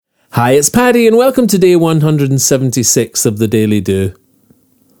Hi, it's Paddy and welcome to day 176 of the Daily Do.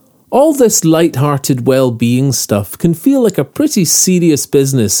 All this light-hearted well-being stuff can feel like a pretty serious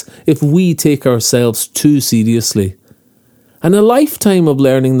business if we take ourselves too seriously. And a lifetime of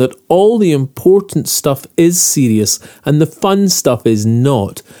learning that all the important stuff is serious and the fun stuff is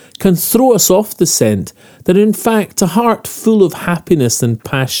not can throw us off the scent that in fact a heart full of happiness and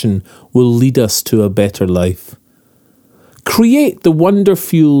passion will lead us to a better life. Create the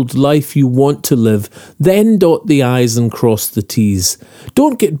wonder-fueled life you want to live, then dot the I's and cross the T's.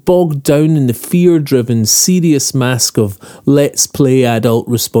 Don't get bogged down in the fear-driven, serious mask of let's play adult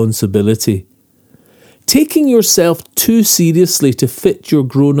responsibility. Taking yourself too seriously to fit your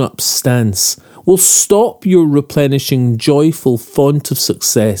grown-up stance will stop your replenishing, joyful font of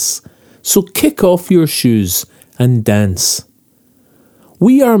success. So kick off your shoes and dance.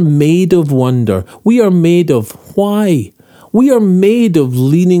 We are made of wonder. We are made of why. We are made of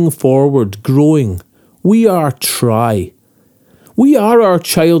leaning forward, growing. We are try. We are our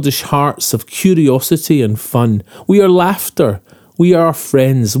childish hearts of curiosity and fun. We are laughter. We are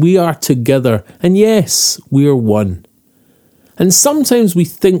friends. We are together. And yes, we are one. And sometimes we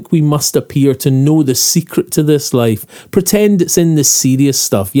think we must appear to know the secret to this life. Pretend it's in the serious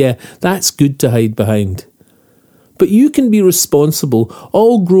stuff. Yeah, that's good to hide behind. But you can be responsible,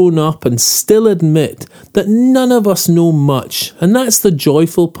 all grown up, and still admit that none of us know much, and that's the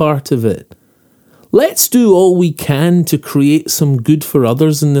joyful part of it. Let's do all we can to create some good for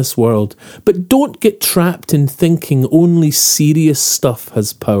others in this world, but don't get trapped in thinking only serious stuff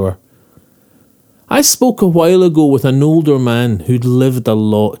has power. I spoke a while ago with an older man who'd lived a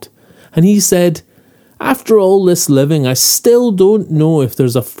lot, and he said, "After all this living, I still don't know if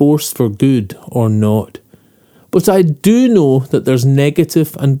there's a force for good or not. But I do know that there's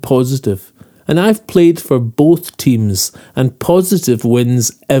negative and positive, and I've played for both teams, and positive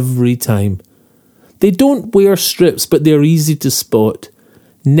wins every time. They don't wear strips, but they're easy to spot.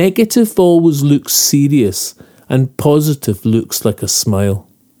 Negative always looks serious, and positive looks like a smile."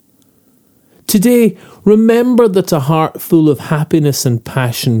 Today, remember that a heart full of happiness and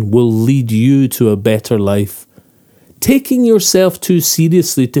passion will lead you to a better life. Taking yourself too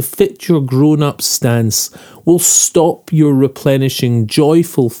seriously to fit your grown-up stance will stop your replenishing,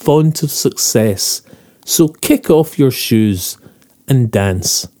 joyful font of success. So kick off your shoes and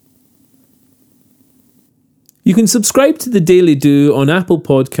dance. You can subscribe to The Daily Do on Apple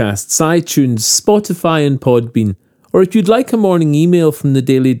Podcasts, iTunes, Spotify and Podbean. Or if you'd like a morning email from The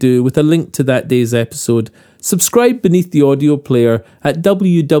Daily Do with a link to that day's episode, subscribe beneath the audio player at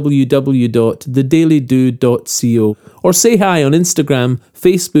www.thedailydo.co or say hi on Instagram,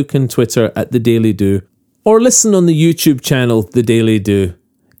 Facebook and Twitter at The Daily Do. Or listen on the YouTube channel The Daily Do.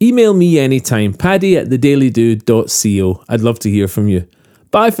 Email me anytime, paddy@thedailydo.co. I'd love to hear from you.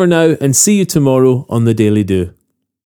 Bye for now and see you tomorrow on The Daily Do.